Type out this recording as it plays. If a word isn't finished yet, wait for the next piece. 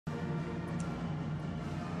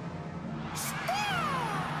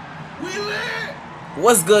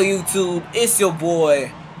What's good, YouTube? It's your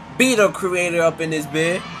boy, Be the Creator, up in this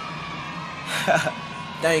bed.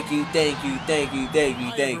 Thank you.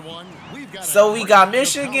 So we got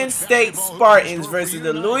Michigan State Spartans versus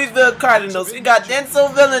the Louisville Cardinals. We got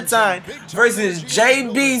Denzel Valentine versus Jay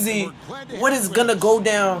Beasley. What is gonna go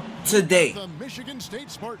down today?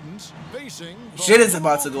 Shit is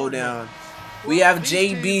about to go down. We have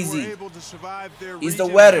Jay Beasley. He's the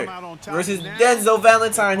wetter versus Denzel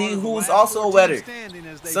Valentine, who's also a wetter.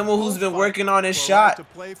 Someone who's been working on his shot.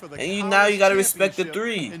 And now you gotta respect the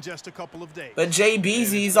three. But Jay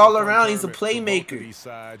Beasley, he's all around. He's a playmaker.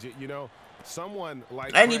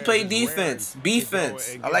 And he played defense.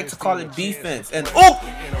 I like to call it defense. And oh,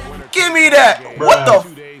 give me that. What the?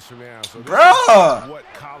 Bruh.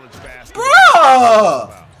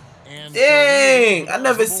 Dang, I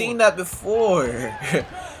never seen that before.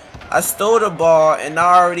 I stole the ball and now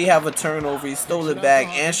I already have a turnover. He stole it back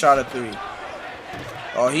and shot a three.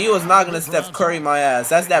 Oh, he was not gonna Steph Curry my ass.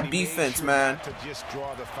 That's that defense, man.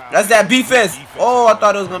 That's that defense. Oh, I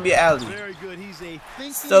thought it was gonna be an alley.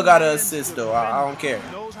 Still got an assist though. I don't care.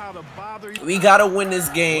 We gotta win this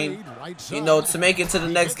game, you know, to make it to the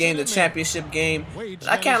next game, the championship game.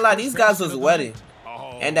 I can't lie, these guys was wetting.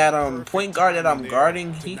 And that point guard that I'm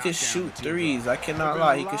guarding, he could shoot threes. I cannot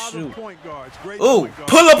lie, he could shoot. Ooh,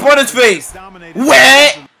 pull up on his face.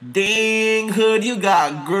 Wet. Dang, Hood, you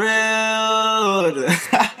got grilled.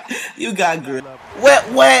 You got grilled.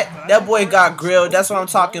 Wet. That boy got grilled. That's what I'm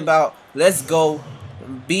talking about. Let's go.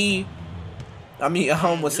 I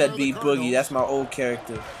almost said B Boogie. That's my old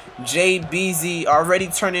character. Jay Beasley already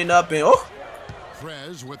turning up, and oh,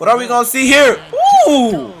 what are we gonna see here?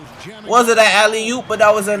 Ooh. Was it an alley-oop? But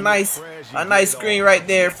that was a nice screen right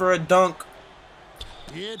there for a dunk.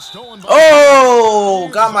 Oh,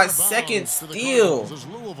 got my second steal.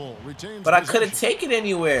 But I couldn't take it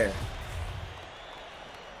anywhere.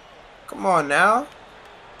 Come on now.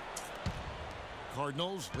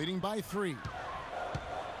 Cardinals leading by 3.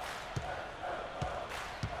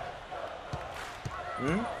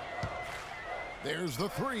 There's the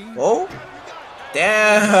 3. Oh.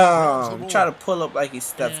 Damn! Try to pull up like he's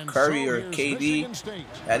Steph Curry or KD.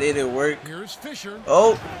 That didn't work.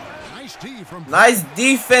 Oh! Nice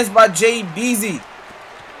defense by Jay Beasley.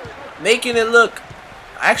 Making it look,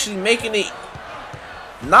 actually making it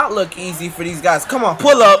not look easy for these guys. Come on,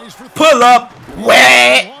 pull up,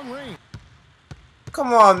 wet.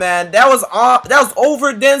 Come on, man. That was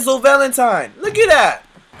over Denzel Valentine. Look at that.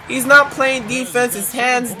 He's not playing defense. His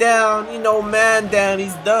hands down. You know, man down.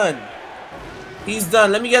 He's done. He's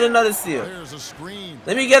done. Let me get another steal.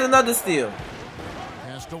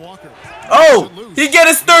 Oh, he get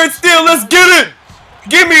his third steal. Let's get it.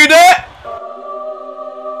 Give me that.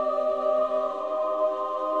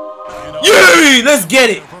 Yay! Let's get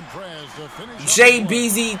it. Jay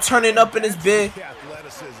Beasley turning up in his bid.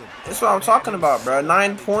 That's what I'm talking about, bro.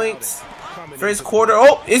 9 points. First quarter.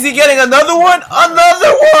 Oh, is he getting another one?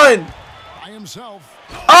 Another one.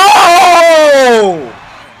 Oh!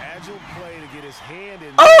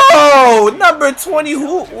 Oh, number 20.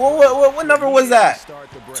 What number was that?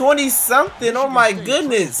 20 something. Oh my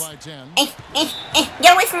goodness.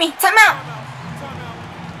 Get away from me. Time out.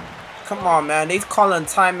 Come on, man. They calling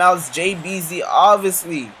timeouts. Jay Beasley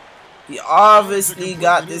obviously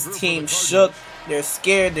got this team shook. They're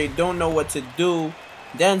scared. They don't know what to do.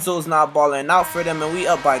 Denzel's not balling out for them, and we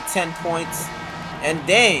up by 10 points. And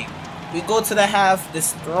dang, we go to the half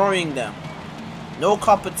destroying them. No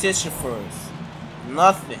competition for us.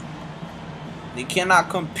 Nothing. They cannot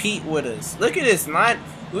compete with us. Look at this, man.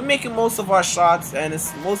 We're making most of our shots, and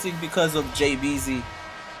it's mostly because of Jay Beasley.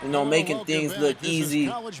 You know, making things look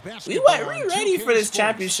easy. We ready for this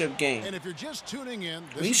championship game.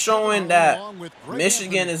 We showing that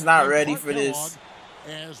Michigan is not ready for this,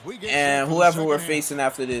 and whoever we're facing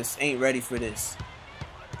after this ain't ready for this.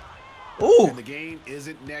 Ooh.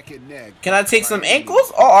 Can I take some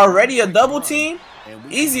ankles? Oh, already a double team?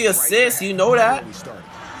 Easy assist, you know that.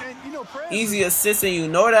 Easy assist, and you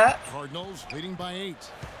know that. Cardinals leading by 8.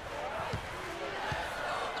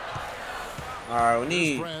 Alright, we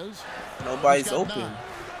need. Nobody's open.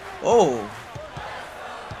 Oh.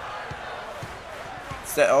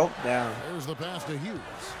 Set. Oh, down. There's the pass to Hughes.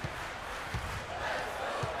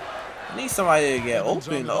 I need somebody to get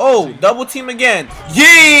open. Oh, double team again.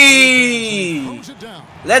 Yee!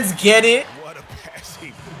 Let's get it. What a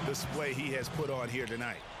passing display he has put on here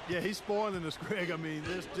tonight. Yeah, he's spoiling us, Greg. I mean,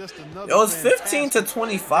 there's just another. It was 15 to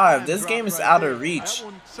 25. This game is out of reach.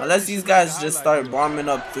 Unless these guys just start bombing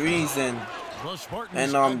up threes and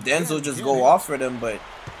Denzel just go off for them, but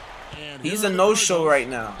he's a no-show right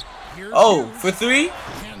now. Oh, for 3?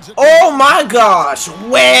 Oh my gosh.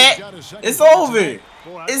 Wet. It's over.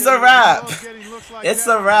 It's a wrap. It's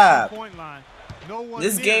a wrap.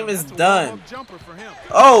 This game is done.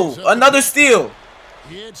 Oh, another steal.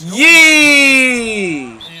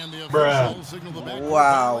 Yee! Bruh.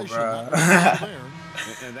 Wow, bruh.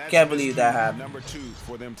 Can't believe that happened.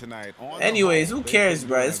 Anyways, who cares,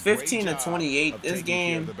 bruh? It's 15 to 28 this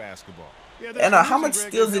game. And how much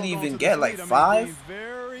steals did he even get? Like 5?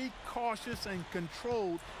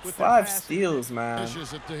 5 steals, man.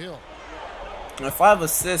 And 5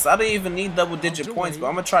 assists. I didn't even need double-digit points, but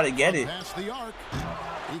I'm gonna try to get it.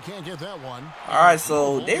 Alright,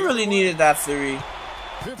 so they really needed that 3,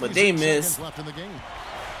 but they missed.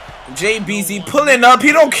 JBZ pulling up.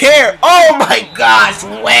 He don't care. Oh my gosh,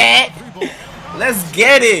 wet. Let's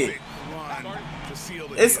get it.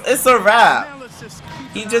 It's a wrap.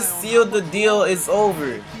 He just sealed the deal. It's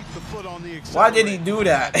over. Why did he do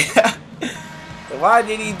that? Why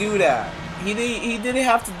did he do that? He didn't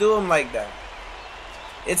have to do him like that.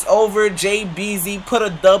 It's over. JBZ put a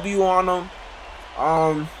W on him.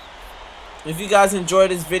 If you guys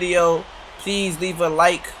enjoyed this video, please leave a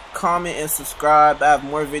like, comment, and subscribe. I have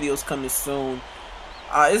more videos coming soon.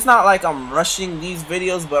 It's not like I'm rushing these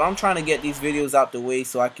videos, but I'm trying to get these videos out the way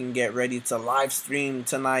so I can get ready to live stream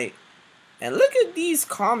tonight. And look at these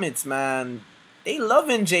comments, man. They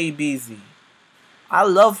loving JBZ. I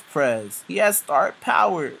love Prez. He has star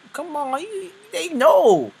power. Come on, they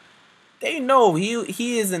know. They know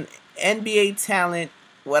he is an NBA talent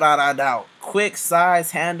without a doubt. Quick,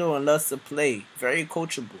 size, handle, and loves to play. Very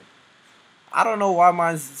coachable. I don't know why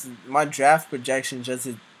my draft projection just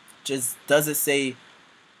doesn't say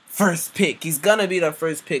first pick. He's gonna be the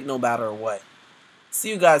first pick no matter what. See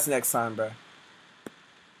you guys next time, bro.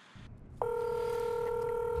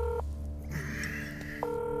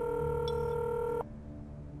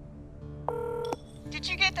 Did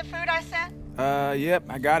you get the food I sent? Yep,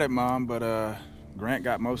 I got it, Mom, but Grant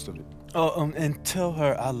got most of it. Oh, and tell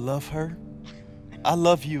her I love her. I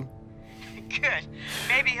love you. Good.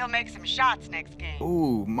 Maybe he'll make some shots next game.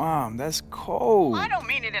 Ooh, Mom, that's cold. I don't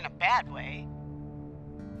mean it in a bad way.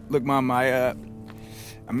 Look, Mom, I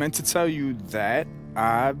meant to tell you that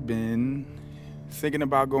I've been thinking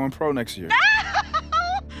about going pro next year.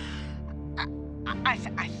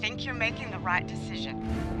 I think you're making the right decision.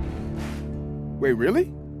 Wait,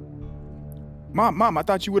 really? Mom, I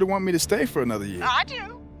thought you would have wanted me to stay for another year. I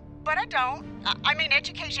do, but I don't. I mean,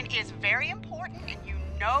 education is very important, and you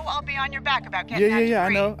know I'll be on your back about getting that degree. Yeah,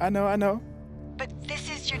 I know. But this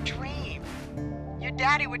is your dream. Your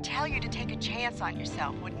daddy would tell you to take a chance on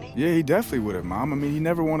yourself, wouldn't he? Yeah, he definitely would have, Mom. I mean, he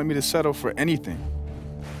never wanted me to settle for anything.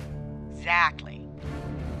 Exactly.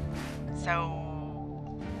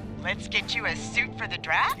 So, let's get you a suit for the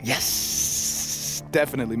draft? Yes!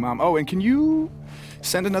 Definitely, Mom. Oh, and can you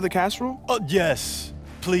send another casserole? Oh, yes.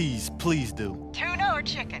 Please do. Tuna or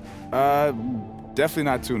chicken? Definitely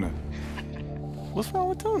not tuna. What's wrong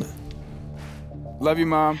with tuna? Love you,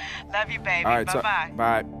 Mom. Love you, baby. All right, bye-bye.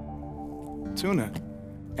 Bye. Tuna.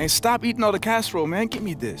 And stop eating all the casserole, man. Give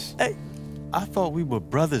me this. Hey, I thought we were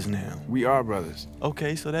brothers now. We are brothers.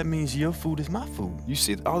 Okay, so that means your food is my food. You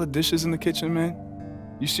see all the dishes in the kitchen, man?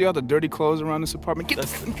 You see all the dirty clothes around this apartment?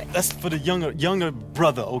 That's for the younger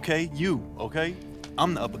brother, okay? You, okay?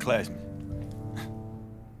 I'm the upperclassman.